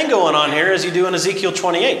kind of thing going on here as you do in Ezekiel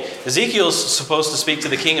 28. Ezekiel's supposed to speak to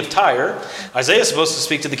the king of Tyre. Isaiah's supposed to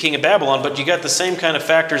speak to the king of Babylon, but you got the same kind of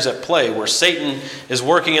factors at play where Satan is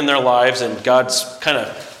working in their lives and God's kind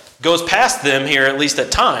of goes past them here, at least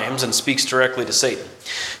at times, and speaks directly to Satan.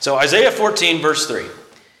 So Isaiah 14, verse 3.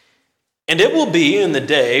 And it will be in the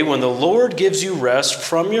day when the Lord gives you rest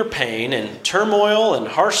from your pain and turmoil and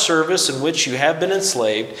harsh service in which you have been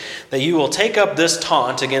enslaved, that you will take up this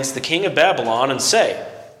taunt against the king of Babylon and say,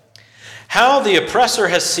 how the oppressor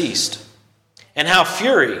has ceased, and how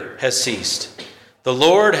fury has ceased. The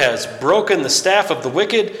Lord has broken the staff of the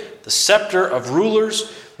wicked, the scepter of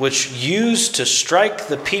rulers, which used to strike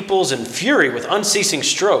the peoples in fury with unceasing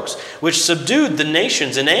strokes, which subdued the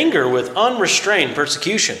nations in anger with unrestrained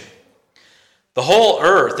persecution. The whole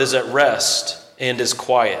earth is at rest and is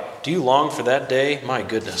quiet. Do you long for that day? My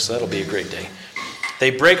goodness, that'll be a great day. They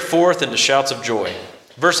break forth into shouts of joy.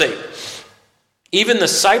 Verse 8. Even the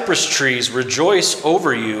cypress trees rejoice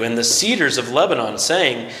over you, and the cedars of Lebanon,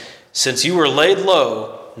 saying, since you were laid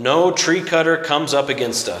low, no tree cutter comes up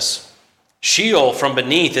against us. Sheol from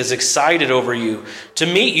beneath is excited over you to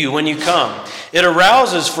meet you when you come. It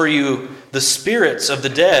arouses for you the spirits of the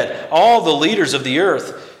dead, all the leaders of the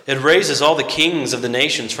earth. It raises all the kings of the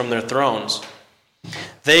nations from their thrones.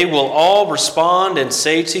 They will all respond and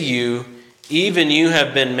say to you, even you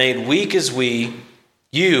have been made weak as we,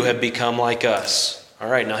 you have become like us. All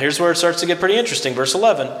right, now here's where it starts to get pretty interesting. Verse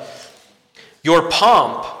 11. Your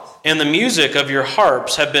pomp and the music of your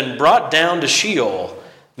harps have been brought down to Sheol.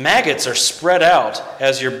 Maggots are spread out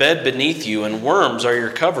as your bed beneath you, and worms are your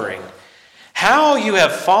covering. How you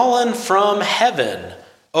have fallen from heaven,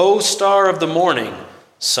 O star of the morning,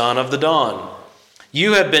 son of the dawn.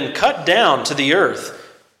 You have been cut down to the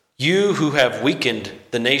earth, you who have weakened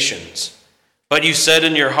the nations. But you said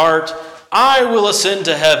in your heart, I will ascend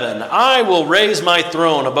to heaven. I will raise my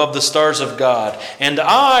throne above the stars of God, and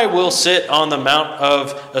I will sit on the mount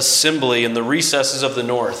of assembly in the recesses of the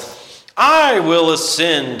north. I will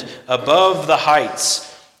ascend above the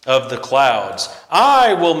heights of the clouds.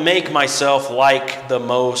 I will make myself like the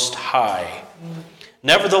Most High.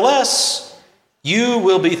 Nevertheless, you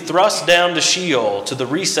will be thrust down to Sheol, to the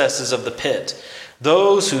recesses of the pit.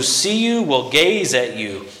 Those who see you will gaze at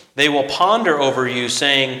you. They will ponder over you,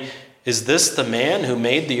 saying, is this the man who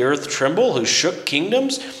made the earth tremble, who shook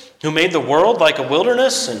kingdoms, who made the world like a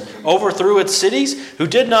wilderness and overthrew its cities, who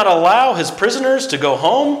did not allow his prisoners to go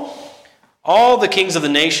home? All the kings of the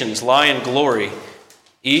nations lie in glory,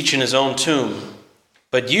 each in his own tomb.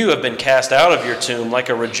 But you have been cast out of your tomb like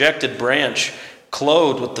a rejected branch,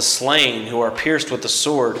 clothed with the slain who are pierced with the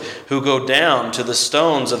sword, who go down to the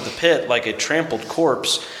stones of the pit like a trampled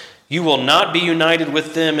corpse. You will not be united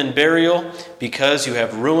with them in burial, because you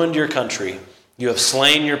have ruined your country. You have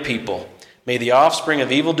slain your people. May the offspring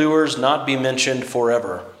of evildoers not be mentioned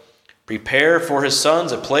forever. Prepare for his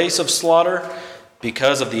sons a place of slaughter.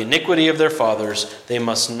 Because of the iniquity of their fathers, they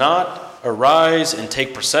must not arise and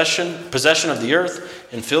take possession of the earth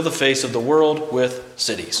and fill the face of the world with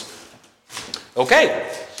cities. Okay,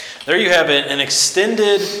 there you have it, an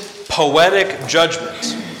extended poetic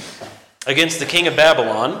judgment against the king of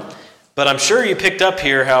Babylon. But I'm sure you picked up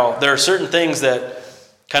here how there are certain things that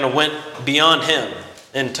kind of went beyond him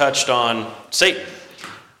and touched on Satan,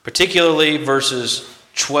 particularly verses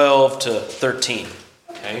 12 to 13.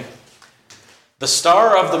 Okay, the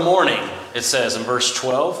star of the morning, it says in verse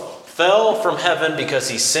 12, fell from heaven because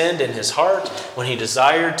he sinned in his heart when he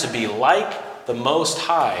desired to be like the Most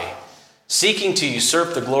High. Seeking to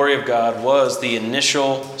usurp the glory of God was the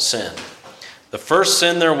initial sin. The first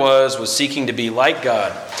sin there was seeking to be like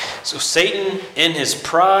God. So Satan, in his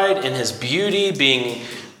pride, in his beauty, being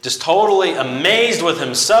just totally amazed with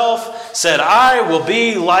himself, said, I will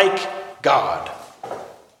be like God.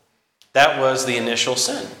 That was the initial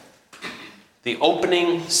sin. The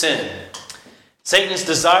opening sin. Satan's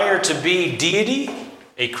desire to be deity,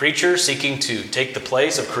 a creature seeking to take the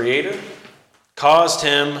place of creator, caused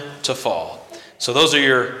him to fall. So those are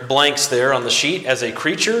your blanks there on the sheet. As a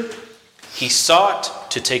creature, He sought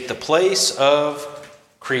to take the place of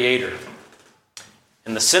Creator.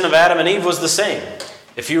 And the sin of Adam and Eve was the same.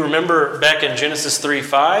 If you remember back in Genesis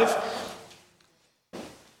 3:5,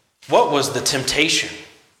 what was the temptation?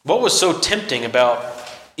 What was so tempting about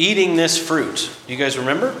eating this fruit? Do you guys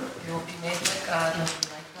remember? You will be made like God.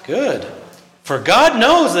 Good. For God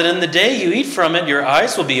knows that in the day you eat from it, your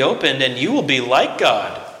eyes will be opened and you will be like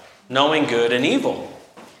God, knowing good and evil.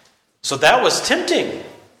 So that was tempting.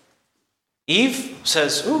 Eve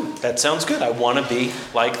says, ooh, that sounds good. I want to be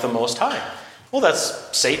like the Most High. Well,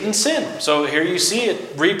 that's Satan's sin. So here you see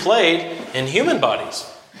it replayed in human bodies.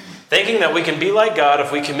 Thinking that we can be like God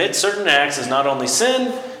if we commit certain acts is not only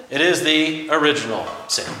sin, it is the original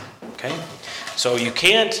sin. Okay? So you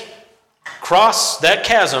can't cross that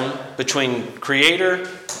chasm between creator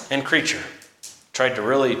and creature. Tried to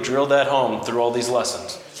really drill that home through all these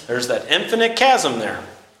lessons. There's that infinite chasm there.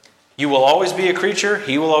 You will always be a creature,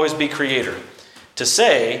 he will always be creator. To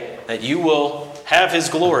say that you will have his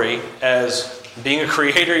glory as being a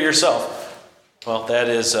creator yourself, well, that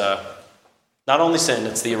is not only sin,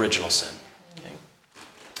 it's the original sin. Okay.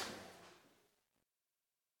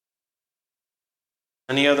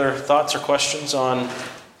 Any other thoughts or questions on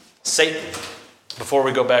Satan before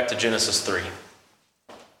we go back to Genesis 3?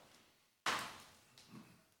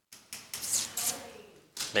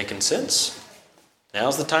 Making sense?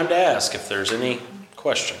 Now's the time to ask if there's any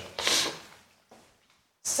question.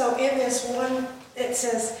 So in this one, it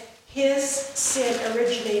says, his sin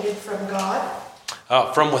originated from God?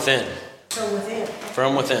 From within. From within.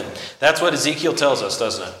 From within. That's what Ezekiel tells us,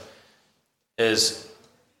 doesn't it? Is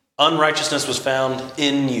unrighteousness was found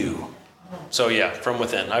in you. So yeah, from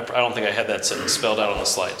within. I don't think I had that sentence spelled out on the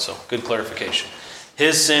slide, so good clarification.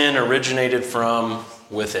 His sin originated from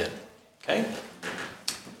within. Okay?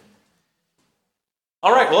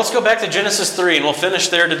 All right, well, let's go back to Genesis 3, and we'll finish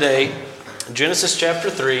there today. Genesis chapter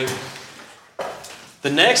 3. The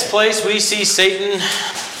next place we see Satan,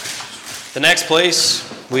 the next place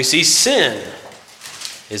we see sin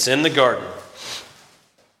is in the garden.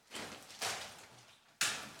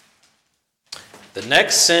 The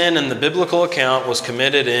next sin in the biblical account was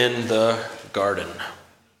committed in the garden.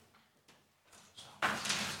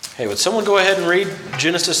 Hey, would someone go ahead and read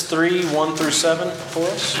Genesis 3, 1 through 7 for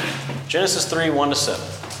us? Genesis 3, 1 to 7.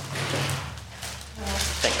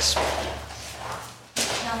 Thanks.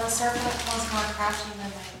 Now the serpent was more crafty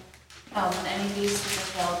than any beast of the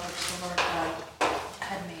field which the Lord God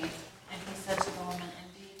had made. And he said to the woman,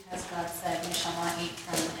 indeed, has God said, you shall not eat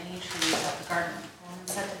from any tree of the garden. The woman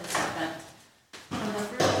said to the serpent, from the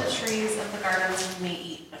fruit of the trees of the garden you may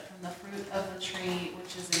eat, but from the fruit of the tree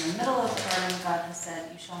which is in the middle of the garden, God has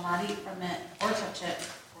said, you shall not eat from it or touch it,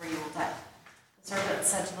 or you will die. The serpent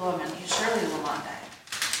said to the woman, you surely will not die.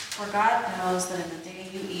 For God knows that in the day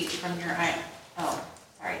you eat from your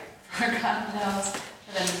For God knows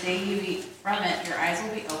that in the day you eat from it, your eyes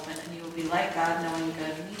will be opened, and you will be like God, knowing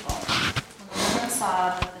good and evil. When the woman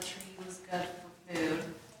saw that the tree was good for food,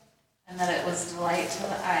 and that it was delight to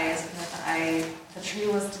the eyes, and that the tree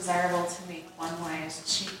was desirable to make one wise,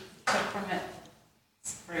 she took from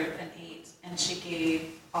its fruit and ate, and she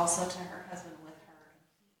gave also to her husband with her,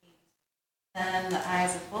 and he ate. Then the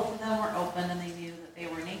eyes of both of them were opened, and they knew that they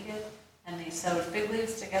were naked, and they sewed fig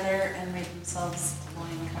leaves together and made themselves loin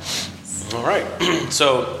coverings. All right.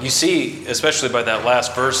 So you see, especially by that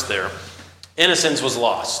last verse there, innocence was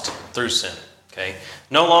lost through sin. Okay.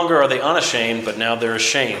 No longer are they unashamed, but now they're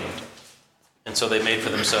ashamed. And so they made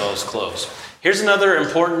for themselves clothes. Here's another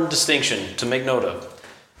important distinction to make note of.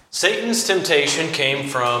 Satan's temptation came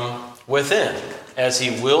from within, as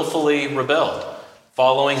he willfully rebelled,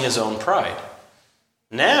 following his own pride.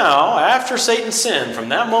 Now, after Satan sinned, from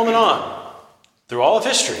that moment on, through all of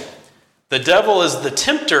history, the devil is the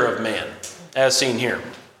tempter of man, as seen here.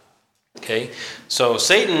 Okay, so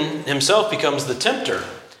Satan himself becomes the tempter.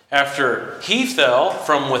 After he fell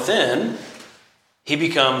from within, he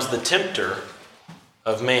becomes the tempter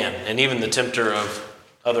of man, and even the tempter of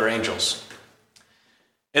other angels.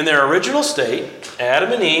 In their original state,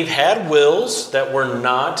 Adam and Eve had wills that were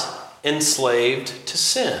not enslaved to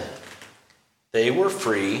sin. They were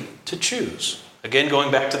free to choose. Again, going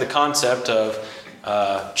back to the concept of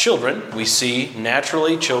children, we see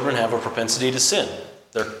naturally children have a propensity to sin.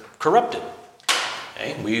 They're corrupted.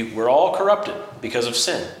 Okay? We're all corrupted because of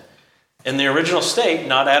sin. In the original state,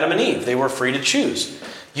 not Adam and Eve. They were free to choose.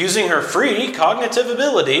 Using her free cognitive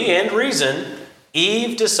ability and reason,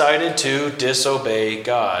 Eve decided to disobey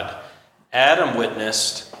God. Adam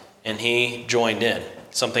witnessed, and he joined in.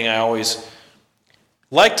 Something I always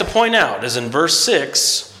like to point out is in verse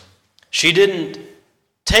 6, she didn't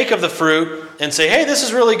take of the fruit and say, hey, this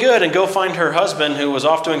is really good, and go find her husband who was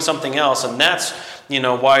off doing something else, and that's,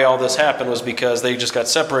 why all this happened was because they just got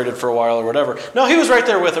separated for a while or whatever. No, he was right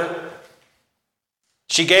there with her.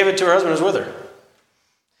 She gave it to her husband who was with her.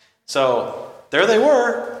 So there they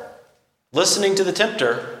were, listening to the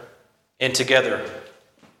tempter, and together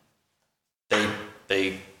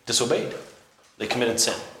they disobeyed. They committed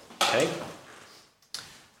sin. Okay?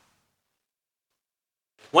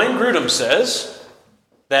 Wayne Grudem says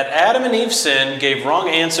that Adam and Eve's sin gave wrong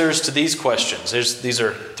answers to these questions. These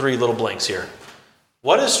are 3 little blanks here.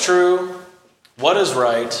 What is true? What is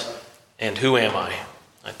right? And who am I?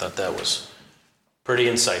 I thought that was pretty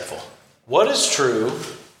insightful. What is true?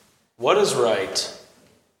 What is right?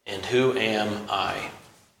 And who am I?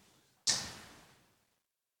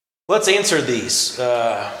 Let's answer these.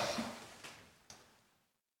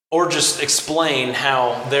 Or just explain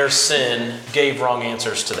how their sin gave wrong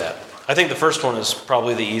answers to that. I think the first one is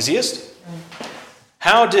probably the easiest.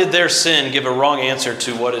 How did their sin give a wrong answer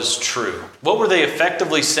to what is true? What were they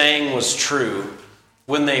effectively saying was true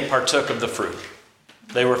when they partook of the fruit?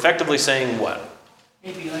 They were effectively saying what?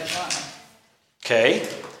 Maybe like God. Okay,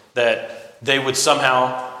 that they would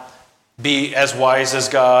somehow be as wise as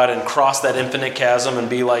God and cross that infinite chasm and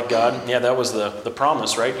be like God. Yeah, that was the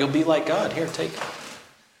promise, right? You'll be like God. Here, take it.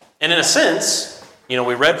 And in a sense, we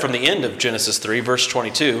read from the end of Genesis 3, verse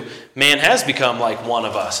 22, man has become like one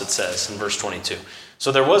of us, it says in verse 22.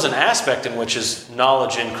 So there was an aspect in which his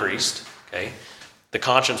knowledge increased, okay? The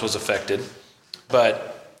conscience was affected.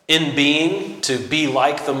 But in being, to be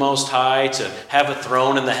like the Most High, to have a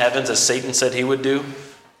throne in the heavens, as Satan said he would do,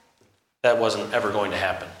 that wasn't ever going to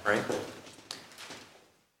happen, right?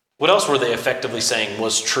 What else were they effectively saying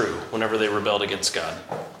was true whenever they rebelled against God?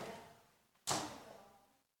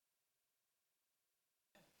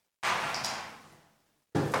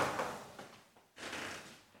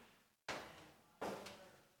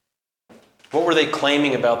 What were they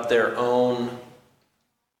claiming about their own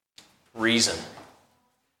reason,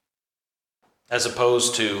 as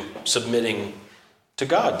opposed to submitting to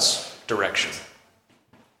God's direction?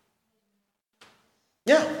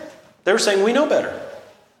 Yeah, they were saying, we know better.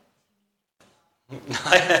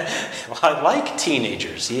 I like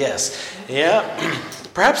teenagers, yes. Yeah,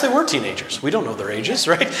 perhaps they were teenagers. We don't know their ages,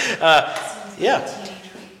 right?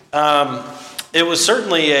 It was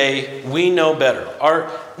certainly a we know better.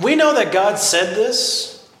 We know that God said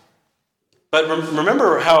this, but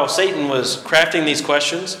remember how Satan was crafting these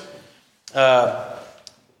questions?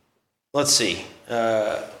 Let's see.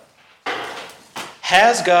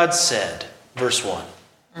 Has God said, verse 1.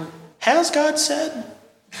 Has God said?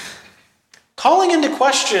 Calling into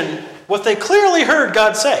question what they clearly heard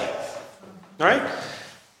God say. All right?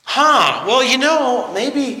 Well,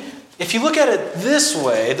 maybe if you look at it this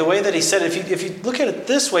way, the way that he said, if you look at it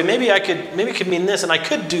this way, maybe it could mean this, and I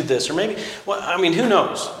could do this, or maybe, who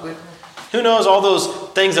knows? Who knows all those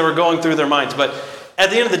things that were going through their minds? But at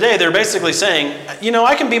the end of the day, they're basically saying,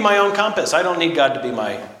 I can be my own compass. I don't need God to be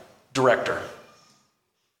my director.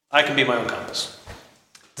 I can be my own compass.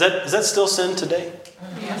 Is that still sin today?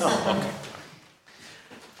 Yes. Oh, okay.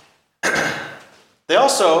 They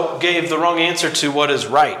also gave the wrong answer to what is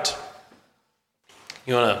right.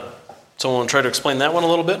 Someone want to try to explain that one a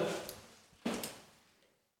little bit?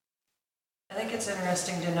 I think it's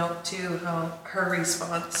interesting to note too how her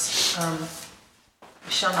response,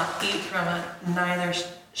 shall not eat from it, neither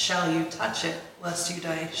shall you touch it, lest you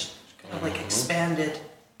die, kind of expanded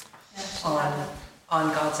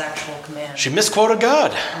on God's actual command. She misquoted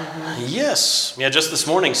God. Mm-hmm. Yes. Yeah, just this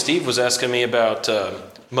morning, Steve was asking me about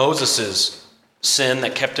Moses' sin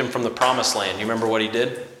that kept him from the promised land. You remember what he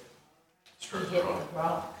did? He hit the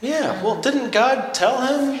rock. Yeah, well, didn't God tell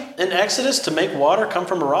him in Exodus to make water come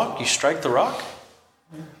from a rock? You strike the rock?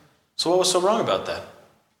 So what was so wrong about that?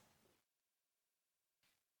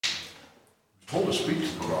 Told to speak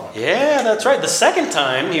to the rock. Yeah, that's right. The second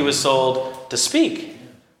time he was told to speak.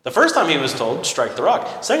 The first time he was told, strike the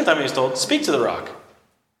rock. Second time he was told, speak to the rock. And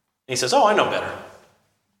he says, I know better.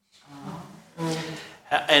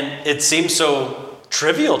 And it seems so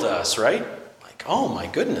trivial to us, right? Like, oh my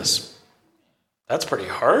goodness. That's pretty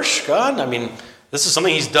harsh, God. This is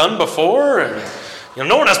something he's done before. And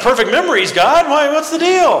no one has perfect memories, God. Why? What's the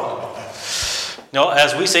deal?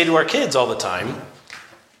 As we say to our kids all the time,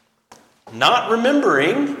 not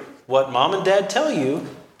remembering what mom and dad tell you,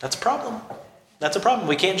 that's a problem. That's a problem.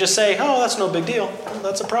 We can't just say, oh, that's no big deal. Well,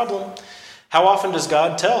 that's a problem. How often does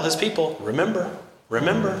God tell his people, remember,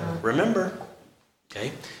 remember, remember?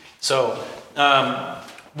 Okay, so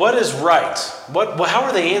what is right? How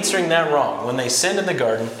are they answering that wrong? When they sinned in the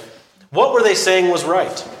garden, what were they saying was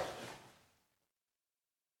right?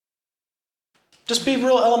 Just be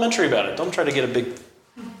real elementary about it. Don't try to get a big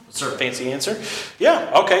fancy answer.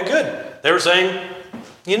 Yeah, okay, good. They were saying,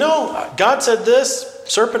 God said this,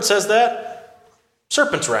 serpent says that,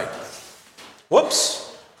 serpent's right.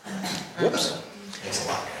 Whoops. Thanks a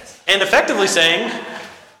lot, guys. And effectively saying,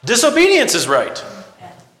 disobedience is right.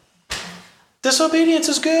 Disobedience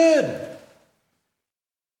is good.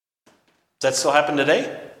 Does that still happen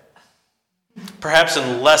today? Perhaps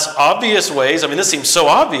in less obvious ways. I mean, this seems so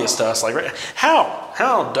obvious to us. Like,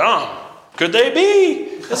 how dumb could they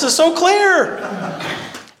be? This is so clear.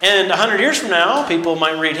 And 100 years from now, people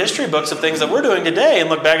might read history books of things that we're doing today and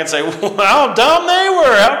look back and say, well, how dumb they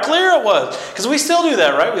were, how clear it was. Because we still do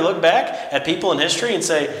that, right? We look back at people in history and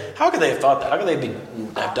say, how could they have thought that? How could they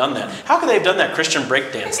have done that? How could they have done that Christian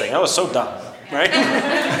breakdance thing? That was so dumb, right?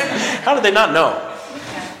 How did they not know?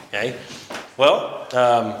 Okay. Well,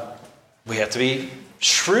 we have to be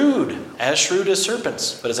shrewd as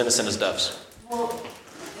serpents, but as innocent as doves. Well,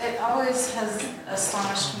 it always has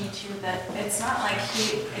astonished me too that it's not like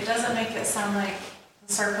it doesn't make it sound like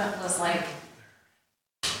the serpent was like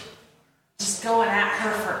just going at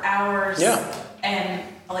her for hours and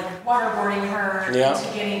like waterboarding her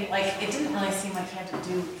into getting, like, it didn't really seem like he had to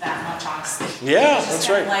do that much, honestly. Yeah, that's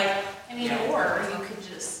right. Like, or you could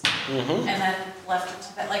just, and then left it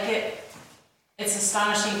to that. Like, it's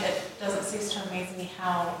astonishing. It doesn't cease to amaze me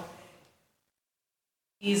how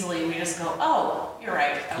easily we just go, oh, you're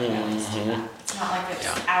right. Okay, let's do that. It's not like it's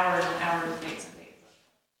hours and hours and days and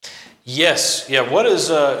days. Yes. Yeah. What is,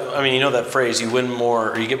 that phrase, you win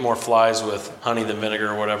more, or you get more flies with honey than vinegar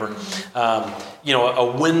or whatever.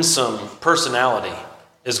 A winsome personality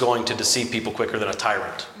is going to deceive people quicker than a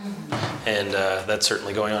tyrant. And that's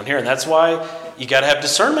certainly going on here. And that's why you got to have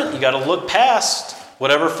discernment. You got to look past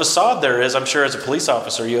whatever facade there is. I'm sure as a police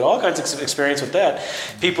officer, you had all kinds of experience with that.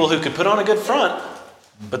 People who could put on a good front,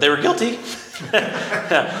 but they were guilty.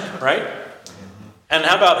 Right? And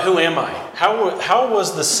how about who am I? How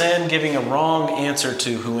was the sin giving a wrong answer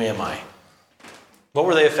to who am I? What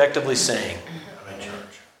were they effectively saying? I'm in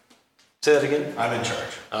charge. Say that again? I'm in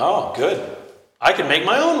charge. Oh, good. I can make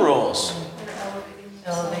my own rules.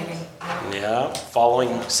 Elevating. Yeah,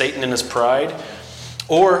 following Satan in his pride.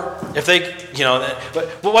 Or if they,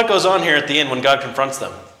 but what goes on here at the end when God confronts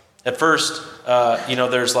them? At first,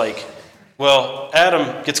 there's like, well,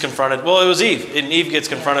 Adam gets confronted. Well, it was Eve. And Eve gets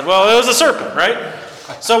confronted. Well, it was the serpent, right?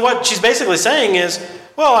 So what she's basically saying is,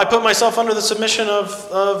 well, I put myself under the submission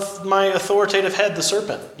of my authoritative head, the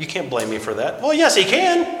serpent. You can't blame me for that. Well, yes, he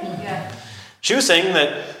can. Yeah. She was saying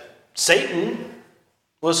that Satan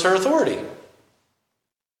was her authority.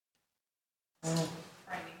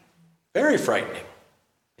 Frightening. Very frightening.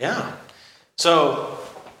 Yeah. So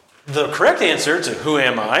the correct answer to who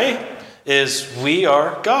am I is we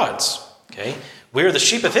are God's. Okay? We are the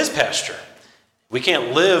sheep of his pasture. We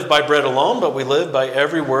can't live by bread alone, but we live by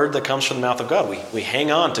every word that comes from the mouth of God. We hang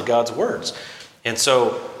on to God's words. And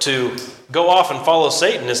so to go off and follow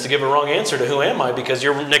Satan is to give a wrong answer to who am I, because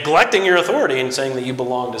you're neglecting your authority and saying that you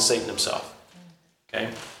belong to Satan himself. Okay?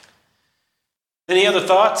 Any other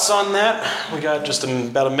thoughts on that? We got just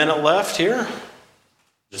about a minute left here.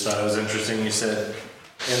 Just thought it was interesting. You said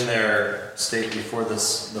in their state before the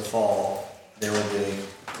fall,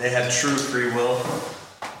 they had true free will,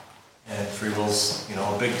 and free will's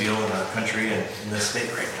a big deal in our country and in this state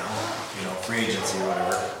right now. Free agency or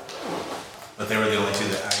whatever. But they were the only two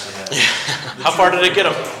that actually had. How far did it get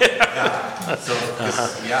them? Yeah. So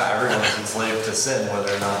everyone's enslaved to sin,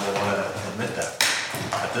 whether or not they want to admit that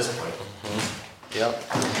at this point.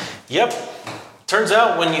 Yep. Turns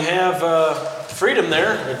out when you have freedom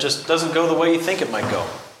there, it just doesn't go the way you think it might go.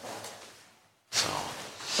 So,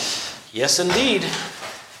 yes, indeed.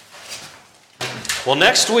 Well,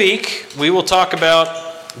 next week, we will talk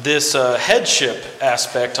about this headship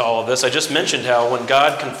aspect to all of this. I just mentioned how when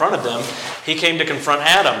God confronted them, he came to confront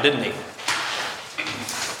Adam, didn't he?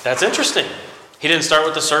 That's interesting. He didn't start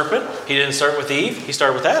with the serpent. He didn't start with Eve. He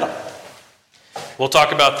started with Adam. We'll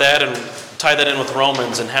talk about that and tie that in with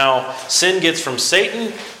Romans and how sin gets from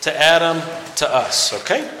Satan to Adam to us,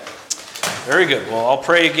 okay? Very good. Well, I'll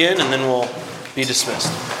pray again and then we'll be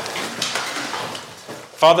dismissed.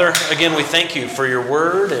 Father, again, we thank you for your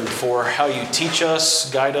word and for how you teach us,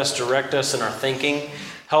 guide us, direct us in our thinking.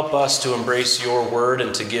 Help us to embrace your word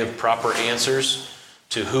and to give proper answers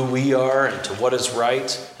to who we are and to what is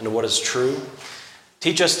right and to what is true.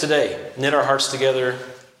 Teach us today. Knit our hearts together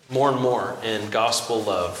more and more in gospel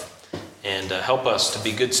love. And help us to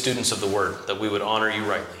be good students of the word, that we would honor you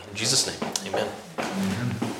rightly. In Jesus' name, amen.